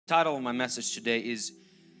title of my message today is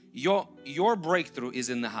Your Breakthrough is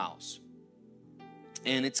in the House.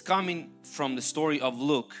 And it's coming from the story of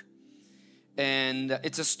Luke. And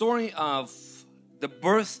it's a story of the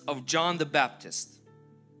birth of John the Baptist.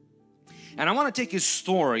 And I want to take his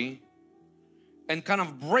story and kind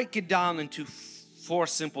of break it down into 4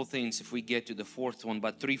 simple things if we get to the 4th one,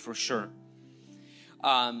 but 3 for sure.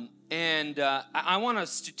 I want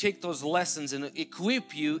us to take those lessons and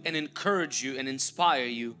equip you and encourage you and inspire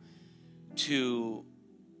you to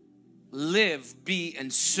live, be,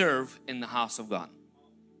 and serve in the house of God.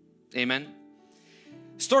 Amen.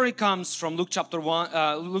 Story comes from Luke chapter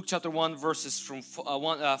 1 verses from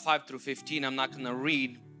 5 through 15. I'm not going to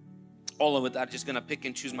read all of it. I'm just going to pick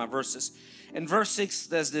and choose my verses. In verse 6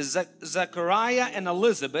 there's this: Zechariah and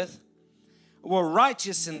Elizabeth were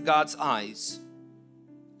righteous in God's eyes,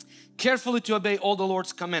 carefully to obey all the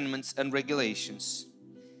Lord's commandments and regulations.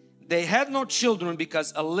 They had no children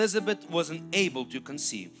because Elizabeth wasn't able to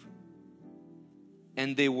conceive,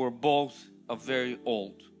 and they were both very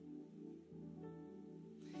old.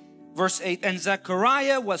 Verse 8, and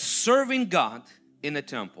Zechariah was serving God in the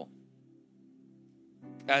temple,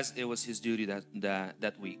 as it was his duty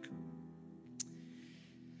that week.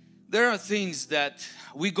 There are things that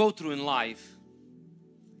we go through in life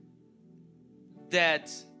that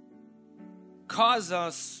cause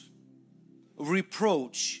us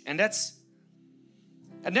reproach, and that's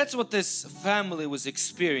what this family was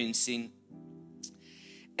experiencing.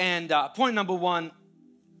 And point number 1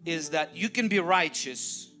 is that you can be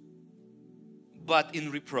righteous but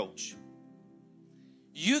in reproach.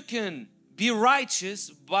 You can be righteous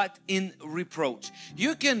but in reproach.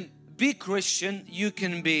 You can be Christian, you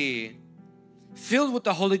can be filled with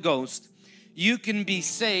the Holy Ghost, you can be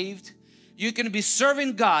saved, you can be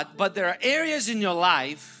serving God, but there are areas in your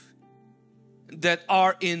life that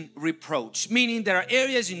are in reproach. Meaning there are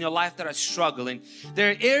areas in your life that are struggling. There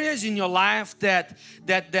are areas in your life that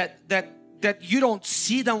you don't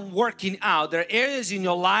see them working out. There are areas in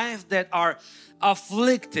your life that are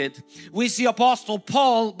afflicted. We see Apostle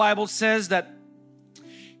Paul, Bible says that,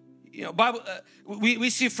 we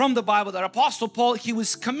see from the Bible that Apostle Paul, he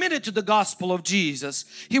was committed to the gospel of Jesus.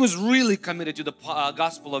 He was really committed to the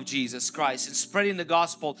gospel of Jesus Christ and spreading the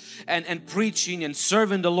gospel and preaching and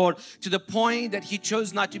serving the Lord, to the point that he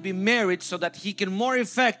chose not to be married so that he can more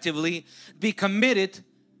effectively be committed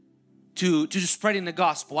to spreading the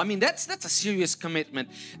gospel. I mean, that's a serious commitment.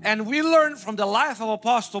 And we learn from the life of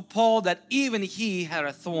Apostle Paul that even he had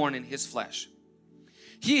a thorn in his flesh.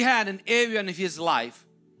 He had an area in his life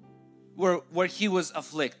where he was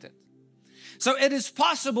afflicted. So it is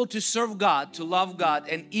possible to serve God, to love God,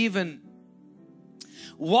 and even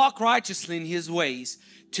walk righteously in His ways,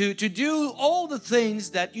 to do all the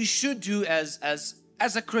things that you should do as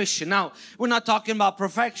a Christian. Now, we're not talking about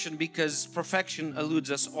perfection, because perfection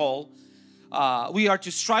eludes us all. We are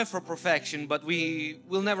to strive for perfection, but we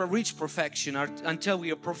will never reach perfection until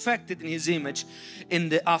we are perfected in His image in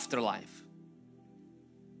the afterlife.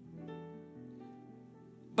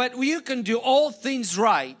 But you can do all things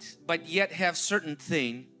right, but yet have certain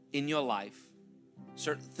things in your life,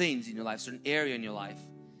 certain area in your life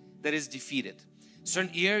that is defeated, certain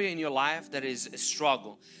area in your life that is a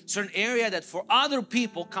struggle, certain area that for other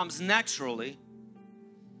people comes naturally,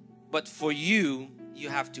 but for you, you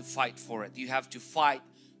have to fight for it. You have to fight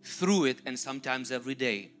through it, and sometimes every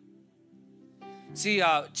day. See,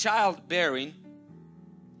 childbearing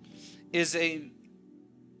is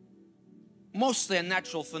mostly a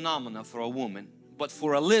natural phenomena for a woman, but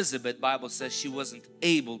for Elizabeth, Bible says she wasn't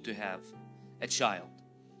able to have a child.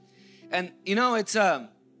 And it's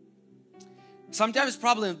sometimes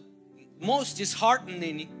probably most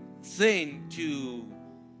disheartening thing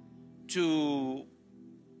to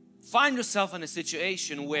find yourself in a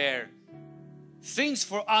situation where things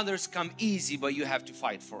for others come easy, but you have to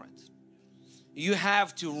fight for it. You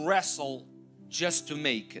have to wrestle just to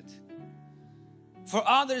make it. For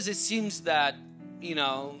others, it seems that,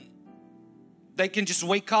 they can just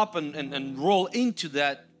wake up and roll into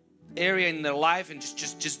that area in their life and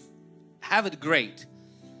just have it great.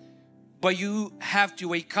 But you have to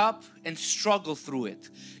wake up and struggle through it.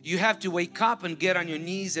 You have to wake up and get on your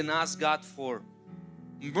knees and ask God for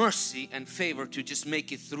mercy and favor to just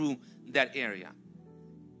make it through that area.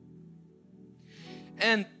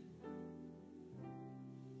 And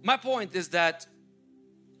my point is that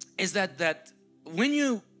when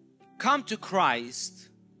you come to Christ,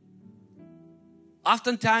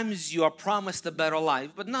 oftentimes you are promised a better life,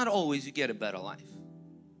 but not always you get a better life.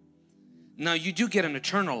 Now, you do get an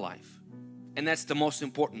eternal life, and that's the most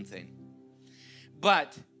important thing.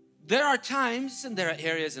 But there are times and there are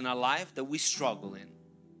areas in our life that we struggle in.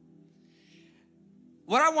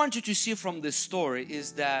 what I want you to see from this story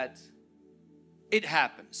is that it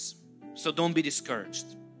happens. So don't be discouraged.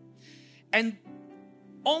 And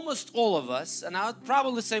almost all of us, and I would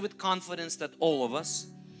probably say with confidence that all of us,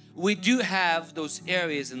 we do have those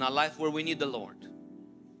areas in our life where we need the Lord.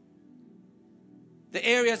 The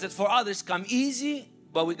areas that for others come easy,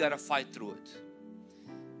 but we got to fight through it.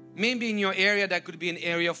 Maybe in your area that could be an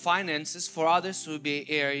area of finances. For others it would be an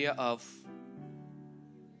area of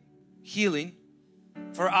healing.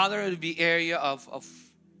 For others it would be area of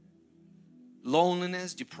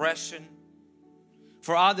loneliness, depression.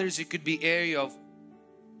 For others it could be area of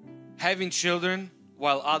having children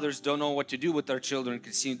while others don't know what to do with their children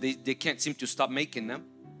because they can't seem to stop making them.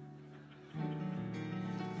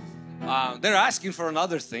 They're asking for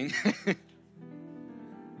another thing.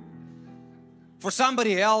 For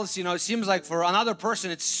somebody else, you know, it seems like for another person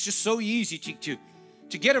it's just so easy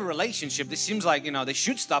to get a relationship. It seems like, you know, they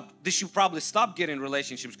should probably stop getting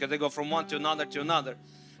relationships because they go from one to another to another.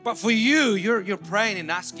 But for you, you're praying and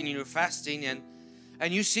asking and you're fasting and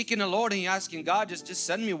you're seeking the Lord and you're asking God, just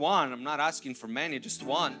send me one. I'm not asking for many, just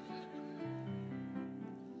one.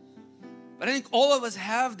 But I think all of us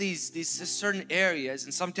have these certain areas,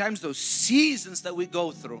 and sometimes those seasons that we go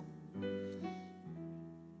through,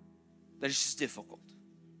 that it's just difficult.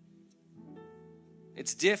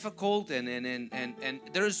 It's difficult and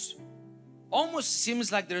there's almost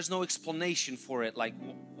seems like there's no explanation for it. Like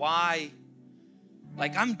why?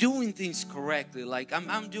 Like I'm doing things correctly. Like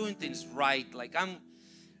I'm doing things right. Like I'm,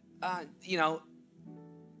 you know,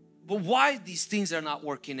 but why these things are not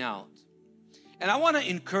working out? And I want to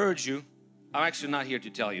encourage you. I'm actually not here to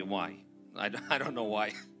tell you why. I don't know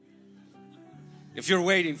why. If you're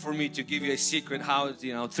waiting for me to give you a secret how,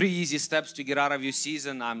 you know, 3 easy steps to get out of your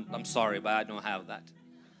season, I'm sorry, but I don't have that.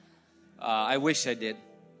 I wish I did.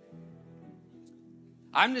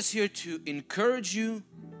 I'm just here to encourage you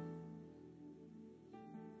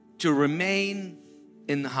to remain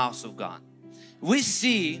in the house of God. We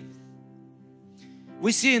see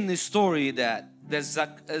in this story that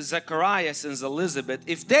Zacharias and Elizabeth,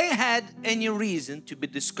 if they had any reason to be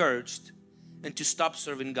discouraged and to stop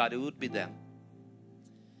serving God, it would be them.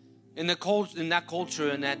 In that culture,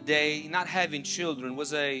 in that day, not having children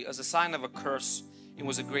was a sign of a curse. It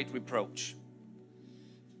was a great reproach.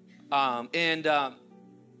 If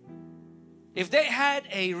they had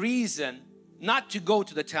a reason not to go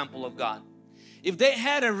to the temple of God, if they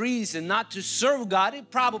had a reason not to serve God, it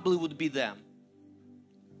probably would be them.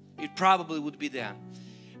 It probably would be them.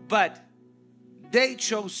 But they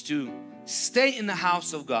chose to stay in the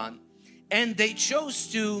house of God, and they chose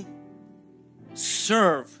to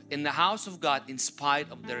serve in the house of God in spite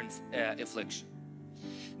of their affliction.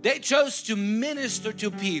 They chose to minister to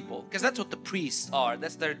people because that's what the priests are.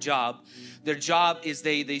 That's their job. Their job is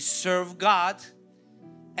they serve God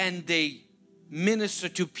and they minister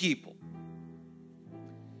to people.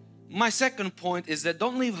 My second point is that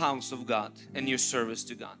don't leave house of God and your service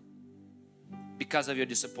to God because of your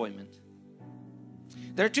disappointment.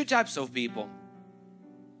 There are two types of people.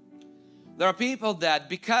 There are people that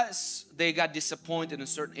because they got disappointed in a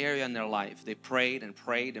certain area in their life, they prayed and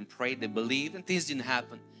prayed and prayed, they believed and things didn't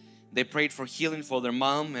happen. They prayed for healing for their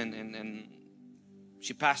mom and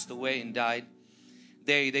she passed away and died.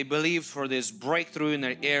 They believed for this breakthrough in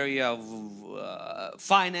their area of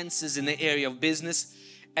finances, in the area of business,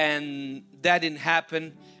 and that didn't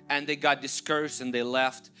happen and they got discouraged and they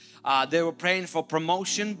left. They were praying for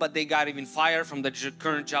promotion, but they got even fired from the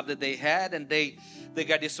current job that they had, and they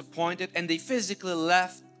got disappointed and they physically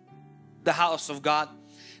left the house of God.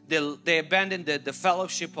 They abandoned the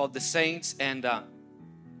fellowship of the saints. And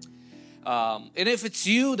if it's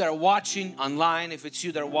you that are watching online, if it's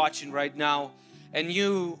you that are watching right now, and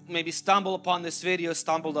you maybe stumble upon this video,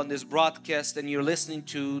 stumbled on this broadcast, and you're listening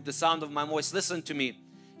to the sound of my voice, listen to me.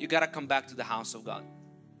 You got to come back to the house of God.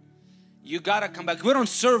 You got to come back. We don't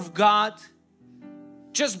serve God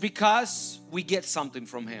just because we get something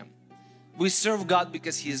from Him. We serve God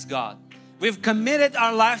because He is God. We've committed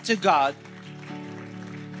our life to God.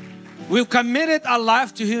 We've committed our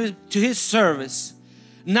life to His service,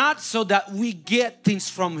 not so that we get things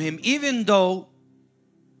from Him, even though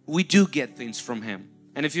we do get things from Him.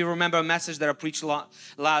 And if you remember a message that I preached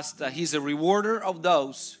last, He's a rewarder of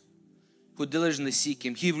those who diligently seek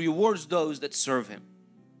Him. He rewards those that serve Him.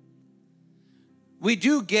 We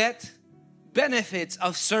do get benefits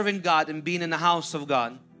of serving God and being in the house of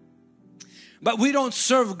God. But we don't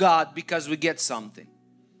serve God because we get something.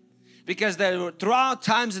 Because there were throughout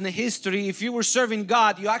times in the history, if you were serving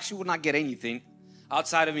God, you actually would not get anything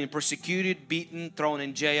outside of being persecuted, beaten, thrown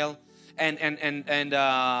in jail, and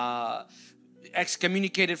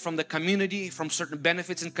excommunicated from the community, from certain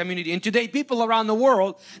benefits in community. And today people around the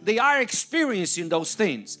world, they are experiencing those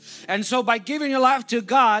things. And so by giving your life to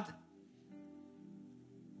God,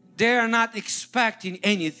 they are not expecting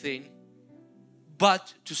anything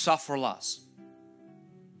but to suffer loss.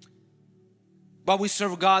 But we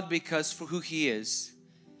serve God because for who He is.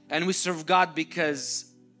 And we serve God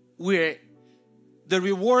because the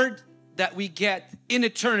reward that we get in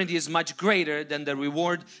eternity is much greater than the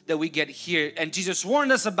reward that we get here. And Jesus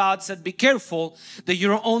warned us about, said, be careful that you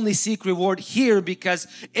don't only seek reward here, because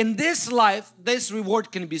in this life, this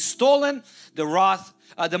reward can be stolen. The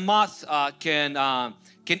moth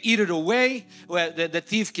can eat it away. The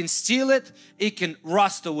thief can steal it. It can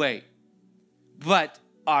rust away. But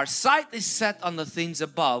our sight is set on the things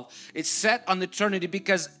above. It's set on eternity,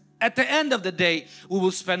 because at the end of the day, we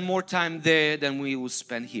will spend more time there than we will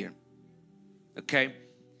spend here. Okay?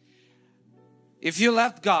 If you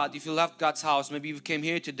left God, if you left God's house, maybe you came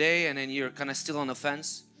here today and then you're kind of still on the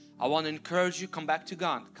fence. I want to encourage you, come back to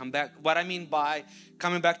God. Come back. What I mean by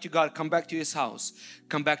coming back to God, come back to His house.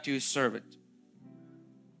 Come back to His servant.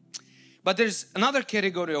 But there's another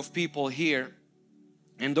category of people here,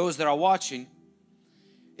 and those that are watching,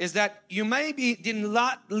 is that you maybe did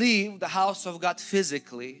not leave the house of God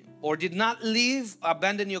physically, or did not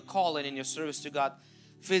abandon your calling in your service to God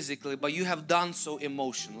physically, but you have done so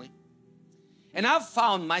emotionally. And I've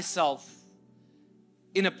found myself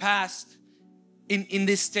in the past, in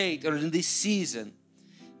this state or in this season,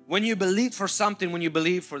 when you believe for something, when you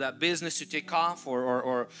believe for that business to take off,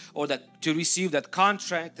 or that to receive that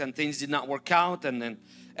contract, and things did not work out,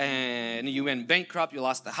 and you went bankrupt, you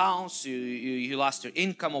lost the house, you lost your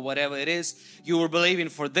income or whatever it is, you were believing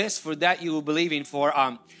for this, for that, you were believing for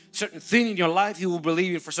certain thing in your life, you were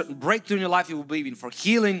believing for certain breakthrough in your life, you were believing for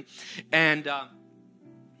healing, and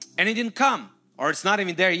it didn't come, or it's not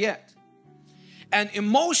even there yet. And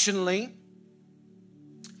emotionally,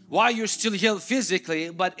 while you're still healed physically,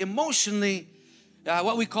 but emotionally,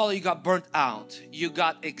 what we call it, you got burnt out, you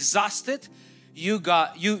got exhausted, you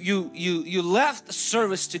left the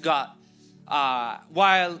service to God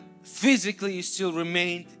while physically you still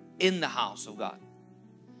remained in the house of God.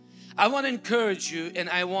 I want to encourage you, and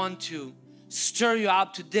I want to stir you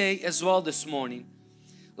up today as well this morning.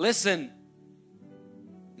 Listen,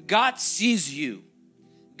 God sees you.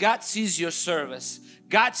 God sees your service.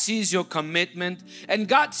 God sees your commitment, and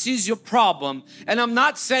God sees your problem. And I'm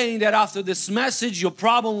not saying that after this message your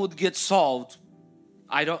problem would get solved.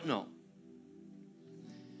 I don't know.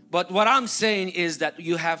 But what I'm saying is that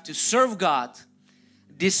you have to serve God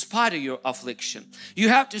despite of your affliction. You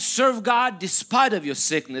have to serve God despite of your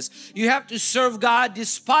sickness. You have to serve God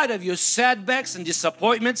despite of your setbacks and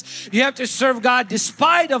disappointments. You have to serve God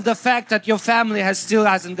despite of the fact that your family still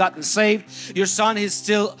hasn't gotten saved. Your son is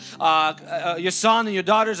still, your son and your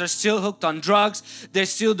daughters are still hooked on drugs. They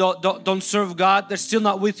still don't serve God. They're still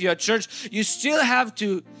not with you at church. You still have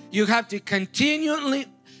to,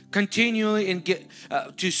 continually and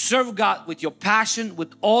to serve God with your passion,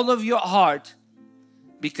 with all of your heart,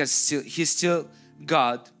 because He's still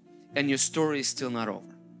God and your story is still not over.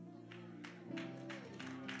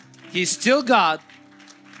 He's still God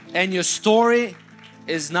and your story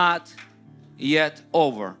is not yet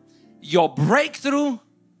over. Your breakthrough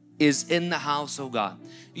is in the house of God.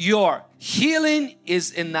 Your healing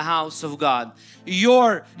is in the house of God.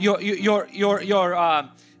 Your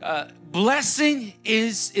blessing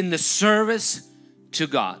is in the service to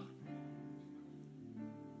God.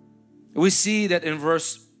 We see that in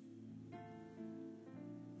verse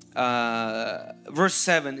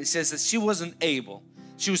 7, it says that she wasn't able.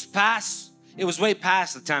 She was past, it was way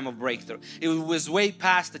past the time of breakthrough. It was way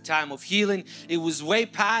past the time of healing. It was way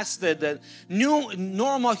past the new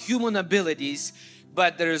normal human abilities.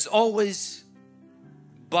 But there is always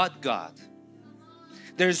but God.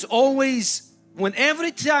 There's always,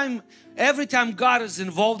 every time God is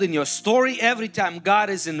involved in your story, every time God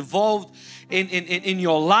is involved in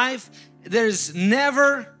your life, there's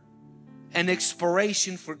never an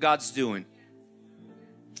expiration for God's doing.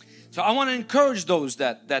 So I want to encourage those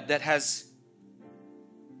that has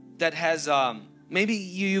maybe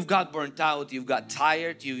you've got burnt out, you've got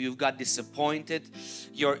tired, you've got disappointed,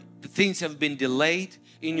 things have been delayed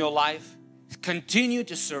in your life. Continue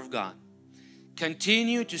to serve God.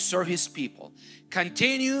 Continue to serve His people.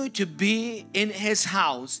 Continue to be in His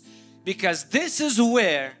house, because this is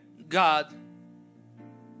where God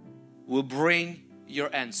will bring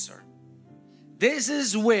your answer. This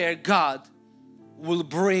is where God will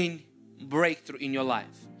bring breakthrough in your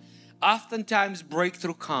life. Oftentimes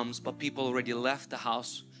breakthrough comes, but people already left the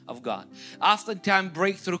house of God. Oftentimes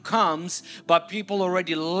breakthrough comes, but people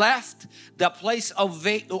already left the place of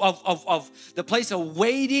the place of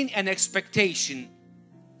waiting and expectation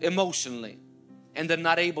emotionally, and they're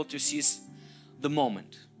not able to seize the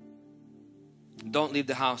moment. Don't leave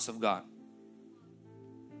the house of God.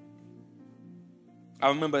 I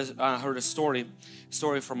remember I heard a story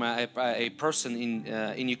from a person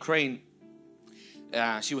in Ukraine.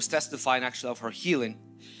 She was testifying actually of her healing.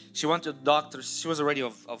 She went to the doctors. She was already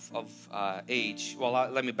of age. Well,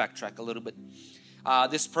 let me backtrack a little bit.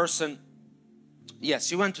 This person, yes,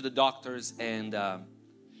 she went to the doctors,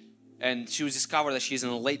 and she was discovered that she's in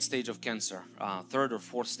a late stage of cancer, third or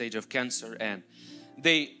fourth stage of cancer, and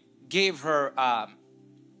they gave her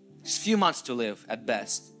just a few months to live at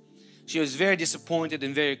best. She was very disappointed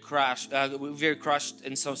and very crushed,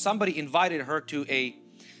 and so somebody invited her to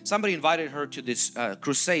this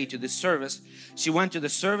crusade, to this service. She went to the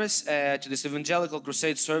service, to this evangelical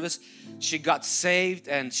crusade service. She got saved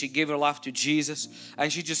and she gave her life to Jesus,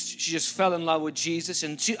 and she just fell in love with Jesus.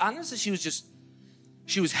 And she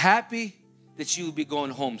was happy that she would be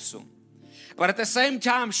going home soon. But at the same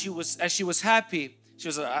time, as she was happy,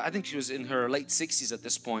 I think she was in her late 60s at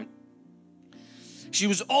this point. She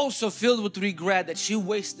was also filled with regret that she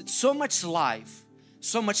wasted so much life,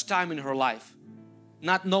 so much time in her life,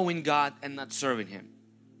 not knowing God and not serving Him.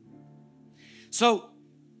 So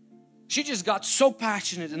she just got so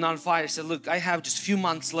passionate and on fire. Said, look, I have just a few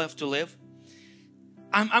months left to live.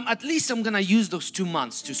 At least I'm gonna use those 2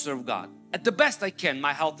 months to serve God at the best I can.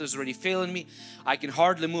 My health is already failing me. I can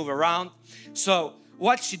hardly move around. So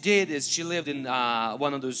what she did is she lived in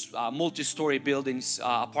one of those multi-story buildings,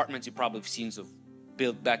 apartments you probably have seen of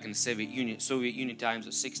built back in the Soviet Union times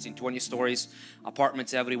of 16, 20 stories,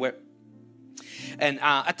 apartments everywhere. And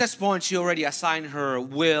at this point, she already assigned her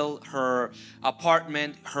will, her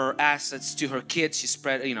apartment, her assets to her kids. She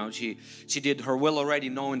spread, she did her will already,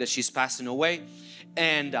 knowing that she's passing away.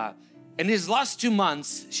 And in these last 2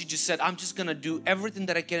 months, she just said, I'm just gonna do everything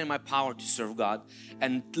that I can in my power to serve God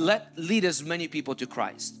and lead as many people to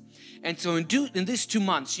Christ. And so in these 2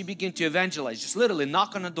 months, she began to evangelize, just literally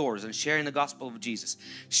knock on the doors and sharing the gospel of Jesus,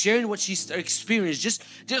 sharing what she experienced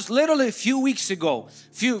just literally a few weeks ago,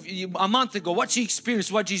 a month ago, what she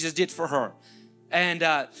experienced, what Jesus did for her. And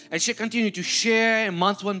she continued to share. A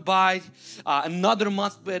month went by, another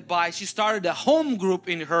month went by. She started a home group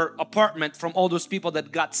in her apartment from all those people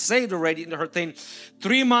that got saved already into her thing.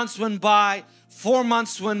 3 months went by, 4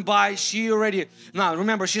 months went by. Now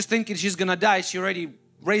remember, she's thinking she's gonna die. She already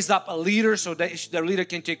raised up a leader so that the leader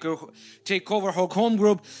can take over her home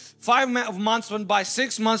group. 5 months went by,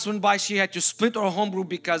 6 months went by. She had to split her home group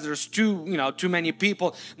because there's too many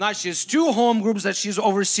people. Now she has 2 home groups that she's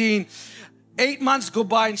overseeing. 8 months go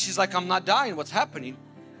by and she's like, I'm not dying. What's happening?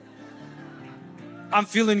 I'm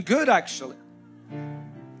feeling good actually.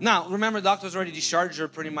 Now remember, doctors already discharged her,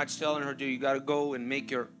 pretty much telling her, you got to go and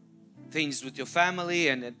make your things with your family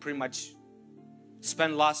and pretty much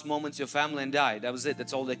spend last moments with your family and die. That was it.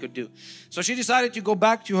 That's all they could do. So she decided to go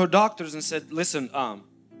back to her doctors and said, listen,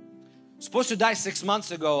 supposed to die 6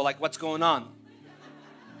 months ago, like what's going on?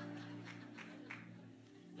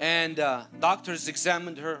 And doctors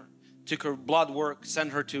examined her, took her blood work,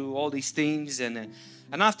 sent her to all these things, and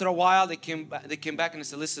after a while they came back and they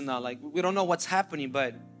said, listen, like we don't know what's happening,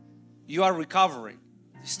 but you are recovering.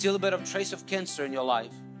 There's still a bit of trace of cancer in your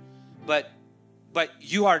life, but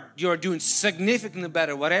you are doing significantly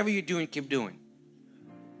better. Whatever you're doing, keep doing.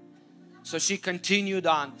 So she continued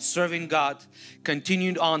on serving God,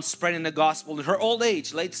 continued on spreading the gospel in her old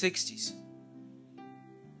age, late 60s.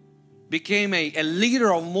 Became a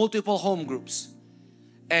leader of multiple home groups.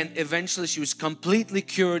 And eventually she was completely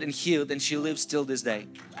cured and healed, and she lives till this day.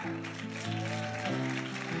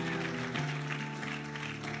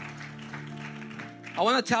 I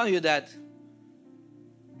want to tell you that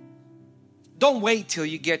don't wait till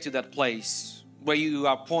you get to that place where you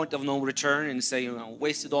are point of no return and say,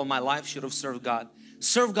 wasted all my life, should have served God.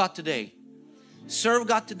 Serve God today. Serve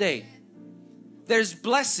God today. There's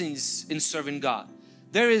blessings in serving God.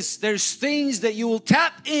 There's things that you will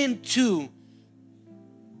tap into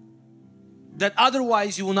that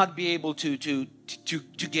otherwise you will not be able to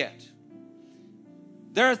get.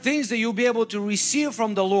 There are things that you'll be able to receive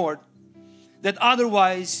from the Lord that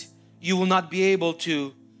otherwise you will not be able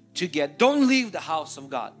to get. Don't leave the house of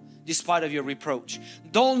God despite of your reproach.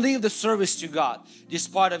 Don't leave the service to God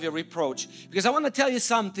despite of your reproach. Because I want to tell you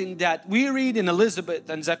something that we read in Elizabeth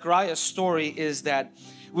and Zechariah's story is that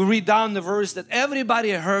we read down the verse that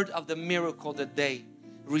everybody heard of the miracle that they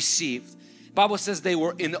received. The Bible says they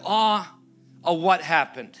were in awe of what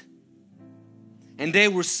happened. And they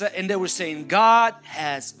were saying, God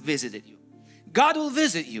has visited you. God will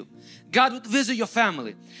visit you. God will visit your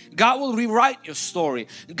family. God will rewrite your story.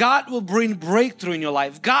 God will bring breakthrough in your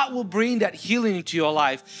life. God will bring that healing into your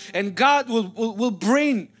life. And God will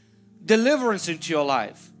bring deliverance into your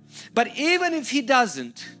life. But even if He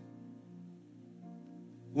doesn't,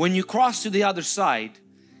 when you cross to the other side,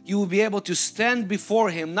 you will be able to stand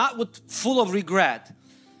before Him, not full of regret,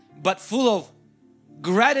 but full of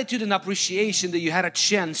gratitude and appreciation that you had a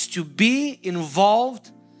chance to be involved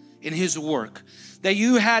in His work. That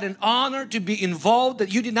you had an honor to be involved,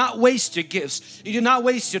 that you did not waste your gifts, you did not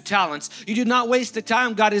waste your talents, you did not waste the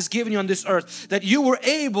time God has given you on this earth, that you were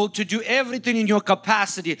able to do everything in your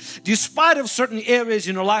capacity. Despite of certain areas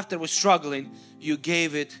in your life that were struggling, you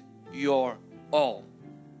gave it your all.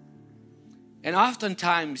 And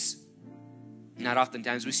oftentimes,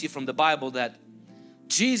 we see from the Bible that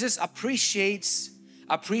Jesus appreciated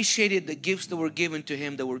the gifts that were given to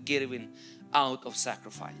Him, that were given out of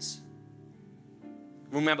sacrifice.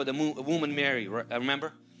 Remember the woman Mary,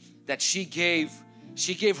 remember? That she gave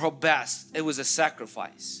her best. It was a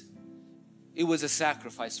sacrifice. It was a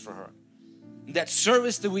sacrifice for her. That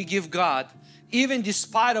service that we give God, even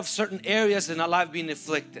despite of certain areas in our life being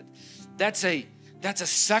afflicted, that's a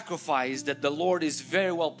sacrifice that the Lord is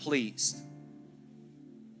very well pleased.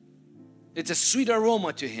 It's a sweet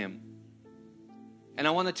aroma to Him. And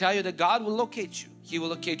I want to tell you that God will locate you. He will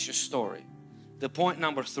locate your story. The point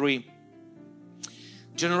number 3,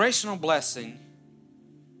 generational blessing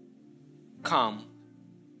come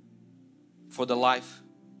for the life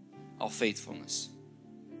of faithfulness.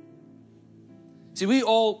 See, we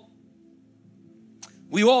all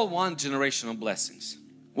want generational blessings.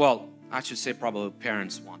 Well, I should say probably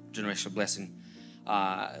parents want generational blessing.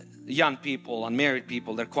 Young people, unmarried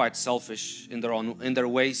people, they're quite selfish in their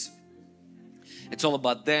ways. It's all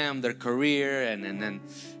about them, their career, and then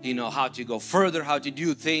you know how to go further, how to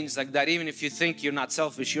do things like that. Even if you think you're not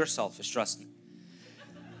selfish, you're selfish. Trust me.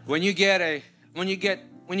 When you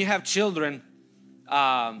have children,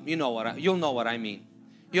 you'll know what I mean.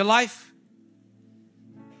 Your life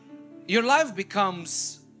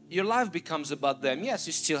becomes about them. Yes,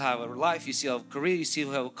 you still have a life, you still have a career, you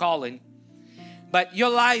still have a calling, but your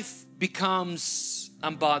life becomes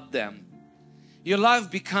about them. Your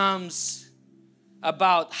life becomes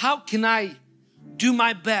about how can I do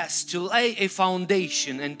my best to lay a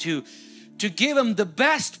foundation and to give them the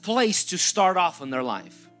best place to start off in their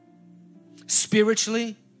life.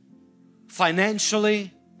 Spiritually,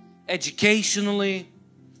 financially, educationally,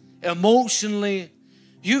 emotionally.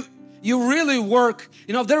 You really work.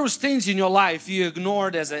 You know, if there was things in your life you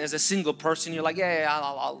ignored as a single person, you're like, yeah,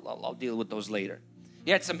 I'll deal with those later.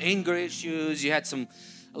 You had some anger issues, you had some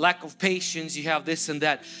lack of patience, you have this and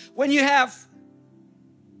that. When you have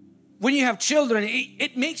children,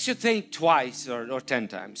 it makes you think twice or 10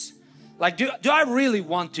 times. Like, do I really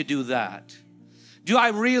want to do that? Do I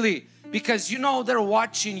really? Because you know they're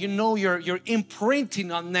watching. You know you're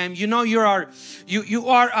imprinting on them. You know you are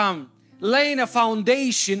laying a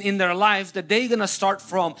foundation in their life that they're gonna start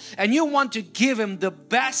from, and you want to give them the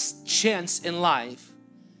best chance in life,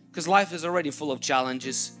 because life is already full of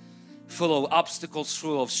challenges, full of obstacles,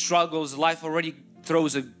 full of struggles. Life already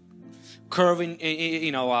throws a curving,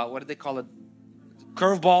 what do they call it?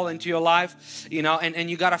 Curveball into your life, and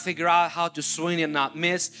you got to figure out how to swing and not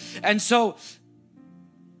miss. And so,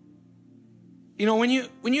 when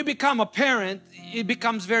you become a parent, it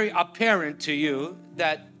becomes very apparent to you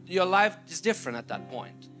that your life is different at that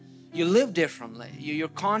point. You live differently. You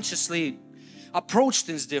consciously approach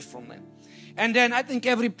things differently. And then I think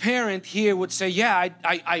every parent here would say, yeah,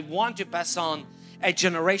 I want to pass on a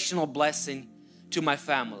generational blessing to my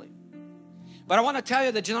family. But I want to tell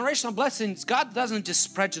you that generational blessings, God doesn't just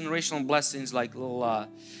spread generational blessings like little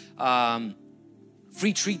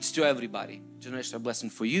free treats to everybody. Generational blessing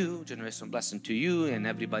for you, generational blessing to you and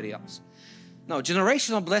everybody else. No,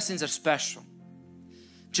 generational blessings are special.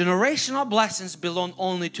 Generational blessings belong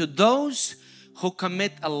only to those who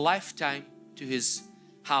commit a lifetime to His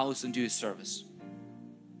house and to His service.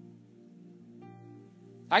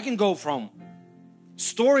 I can go from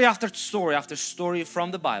story after story after story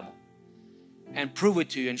from the Bible and prove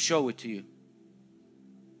it to you and show it to you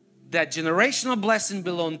that generational blessing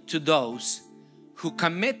belong to those who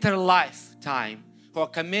commit their lifetime, who are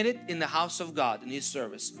committed in the house of God in His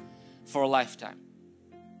service for a lifetime.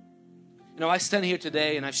 I stand here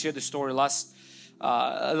today, and I've shared the story last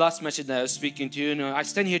message that I was speaking to you. I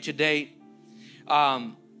stand here today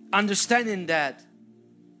understanding that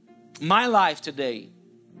my life today,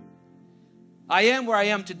 I am where I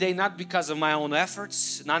am today not because of my own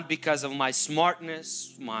efforts, not because of my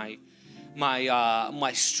smartness, my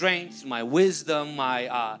my strength, my wisdom,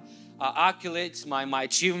 my accolades, my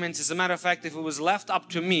achievements. As a matter of fact, if it was left up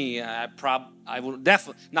to me, I would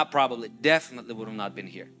definitely would have not been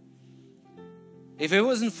here. If it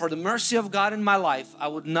wasn't for the mercy of God in my life, I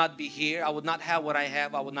would not be here. I would not have what I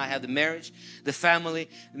have. I would not have the marriage, the family,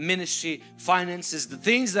 ministry, finances, the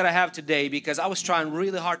things that I have today, because I was trying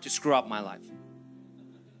really hard to screw up my life.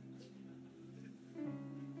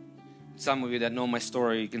 Some of you that know my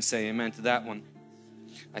story, you can say amen to that one.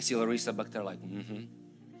 I see Larissa back there like,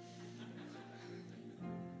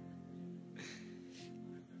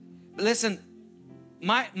 Listen,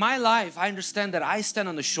 my life, I understand that I stand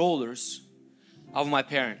on the shoulders of my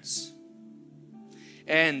parents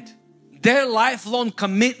and their lifelong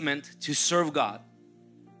commitment to serve God.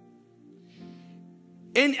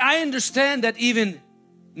 And I understand that even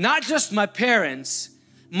not just my parents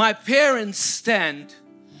stand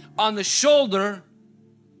on the shoulder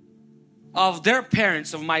of their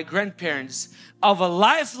parents, of my grandparents, of a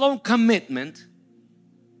lifelong commitment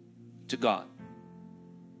to God.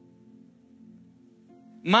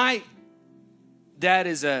 My dad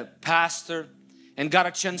is a pastor and got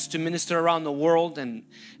a chance to minister around the world and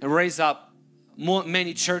raise up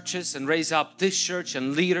many churches and raise up this church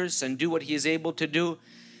and leaders and do what he is able to do.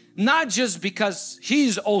 Not just because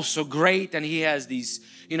he's also great and he has these,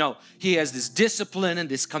 he has this discipline and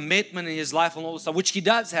this commitment in his life and all this stuff, which he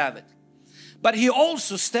does have it. But he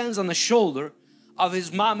also stands on the shoulder of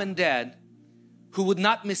his mom and dad who would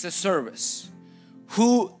not miss a service.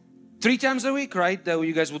 Who 3 times a week, right? That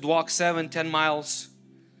you guys would walk 7-10 miles.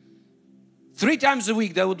 3 times a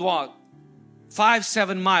week they would walk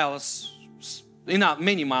 5-7 miles,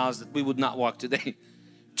 many miles that we would not walk today,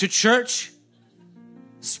 to church,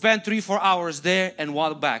 spend 3-4 hours there and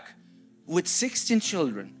walk back with 16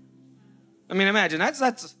 children. I mean, imagine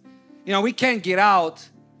that's we can't get out.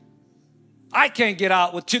 I can't get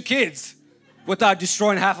out with 2 kids without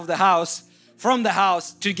destroying half of the house, from the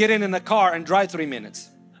house to get in the car and drive 3 minutes.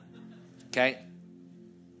 Okay?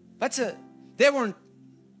 They weren't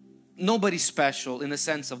nobody special in the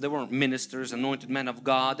sense of they weren't ministers, anointed men of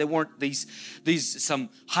God. They weren't these some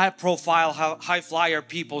high profile, high flyer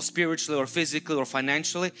people spiritually or physically or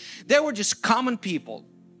financially. They were just common people,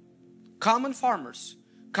 common farmers,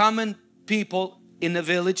 common people in the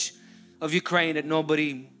village of Ukraine that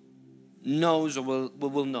nobody knows or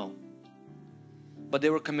will know. But they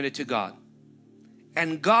were committed to God.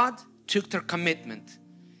 And God took their commitment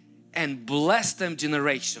and blessed them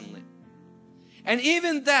generationally. And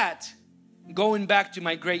even that, going back to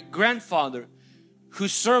my great-grandfather who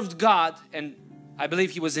served God, and I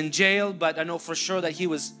believe he was in jail, but I know for sure that he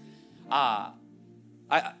was a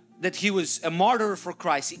martyr for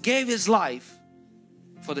Christ. He gave his life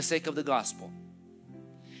for the sake of the gospel.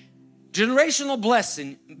 Generational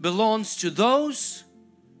blessing belongs to those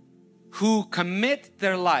who commit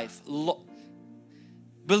their life,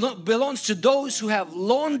 belongs to those who have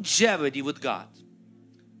longevity with God.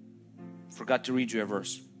 Forgot to read you a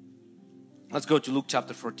verse. Let's go to Luke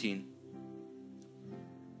chapter 14.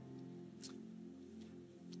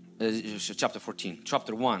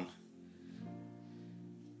 Chapter 1.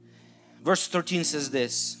 Verse 13 says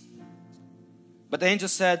this. But the angel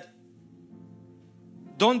said,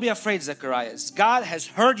 "Don't be afraid, Zacharias. God has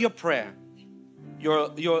heard your prayer.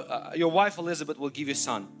 Your wife Elizabeth will give you a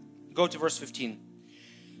son." Go to verse 15.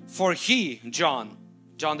 "For he," John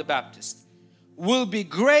the Baptist, "will be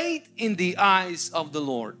great in the eyes of the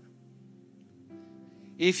Lord."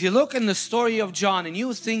 If you look in the story of John and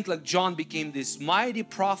you think like John became this mighty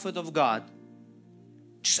prophet of God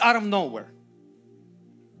just out of nowhere.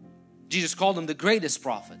 Jesus called him the greatest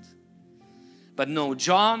prophet. But no,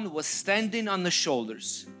 John was standing on the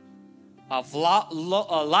shoulders of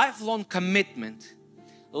a lifelong commitment,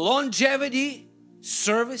 longevity,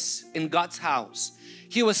 service in God's house.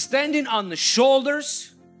 He was standing on the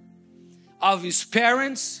shoulders of his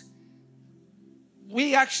parents.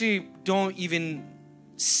 We actually don't even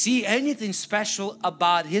see anything special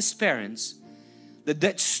about his parents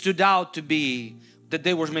that stood out to be that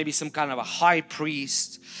they were maybe some kind of a high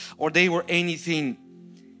priest or they were anything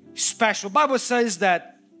special. The Bible says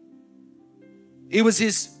that it was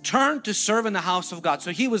his turn to serve in the house of God.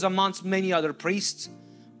 So he was amongst many other priests.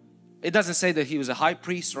 It doesn't say that he was a high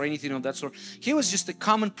priest or anything of that sort. He was just a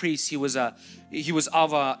common priest. He was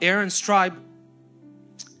of Aaron's tribe.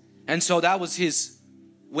 And so that was his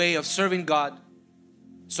way of serving God.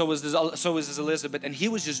 So was his Elizabeth. And he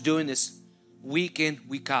was just doing this week in,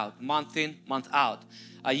 week out, month in, month out,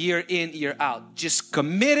 a year in, year out. Just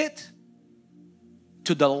committed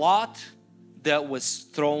to the lot that was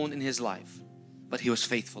thrown in his life. But he was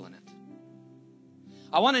faithful in it.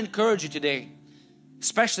 I want to encourage you today,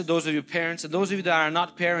 especially those of you parents and those of you that are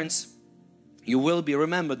not parents, you will be.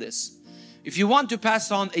 Remember this. If you want to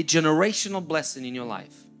pass on a generational blessing in your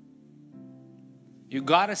life, you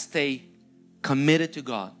got to stay committed to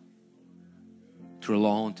God through a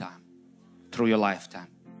long time, through your lifetime.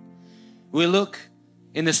 We look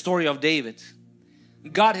in the story of David.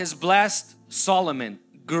 God has blessed Solomon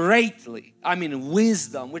greatly. I mean,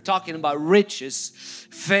 wisdom. We're talking about riches,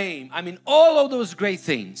 fame. I mean, all of those great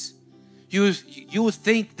things. You would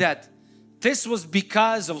think that this was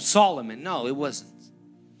because of Solomon. No, it wasn't.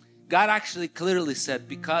 God actually clearly said,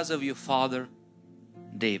 because of your father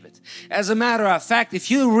David. As a matter of fact, if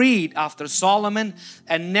you read after Solomon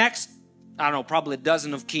and next, I don't know, probably a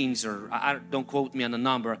dozen of kings, or don't quote me on the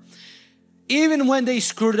number, even when they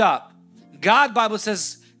screwed up, God, Bible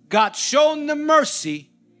says, God showed them mercy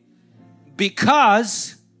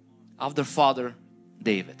because of their father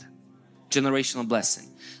David. Generational blessing.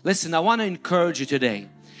 Listen, I want to encourage you today.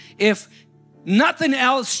 If nothing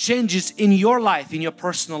else changes in your life, in your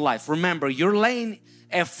personal life, remember, you're laying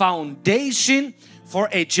a foundation for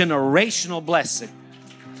a generational blessing.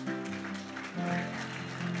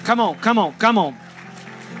 Come on, come on, come on.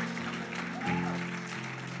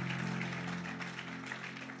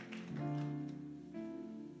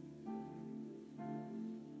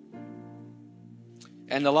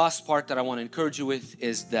 And the last part that I want to encourage you with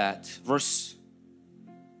is that verse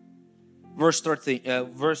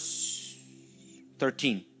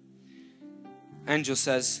 13. Angel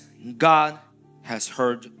says, God has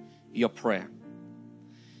heard your prayer.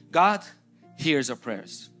 God hears our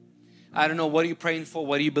prayers. I don't know, what are you praying for?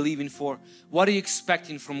 What are you believing for? What are you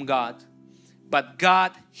expecting from God? But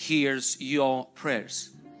God hears your prayers.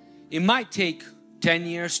 It might take 10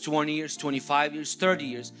 years, 20 years, 25 years, 30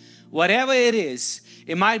 years. Whatever it is,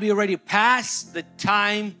 it might be already past the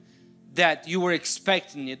time that you were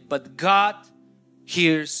expecting it, but God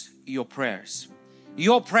hears your prayers.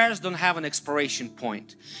 Your prayers don't have an expiration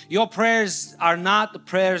point. Your prayers are not the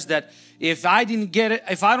prayers that if I don't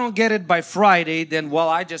get it by Friday, then well,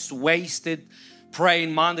 I just wasted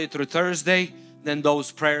praying Monday through Thursday, then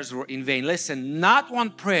those prayers were in vain. Listen, not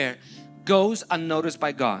one prayer goes unnoticed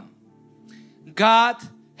by God. God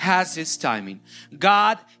has His timing.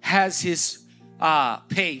 God has His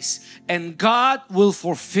pace, and God will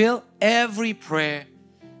fulfill every prayer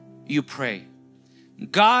you pray.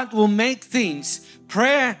 God will make things,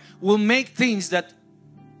 prayer will make things that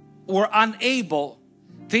were unable,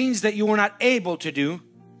 things that you were not able to do,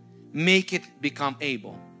 make it become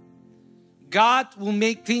able. God will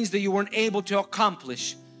make things that you weren't able to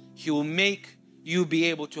accomplish, He will make you be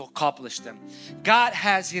able to accomplish them. God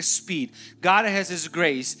has His speed. God has His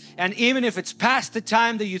grace. And even if it's past the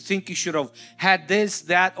time that you think you should have had this,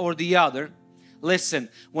 that, or the other, listen,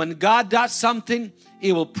 when God does something,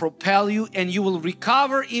 it will propel you and you will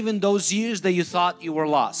recover even those years that you thought you were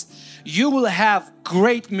lost. You will have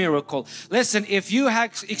great miracle. Listen, if you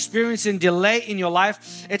have experiencing delay in your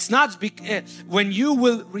life, it's not when you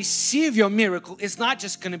will receive your miracle, it's not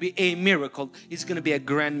just going to be a miracle, it's going to be a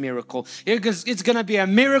grand miracle. It's going to be a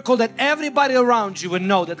miracle that everybody around you will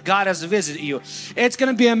know that God has visited you. It's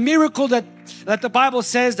going to be a miracle that the Bible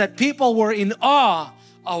says that people were in awe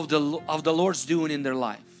of the Lord's doing in their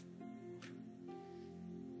life.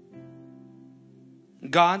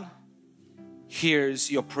 God hears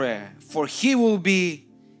your prayer, for He will be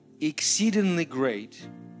exceedingly great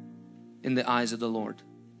in the eyes of the Lord.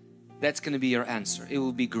 That's going to be your answer. It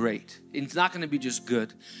will be great. It's not going to be just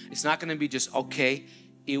good. It's not going to be just okay.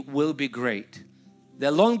 It will be great. The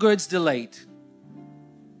longer it's delayed,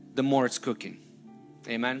 the more it's cooking.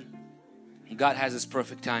 Amen. God has His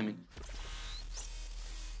perfect timing.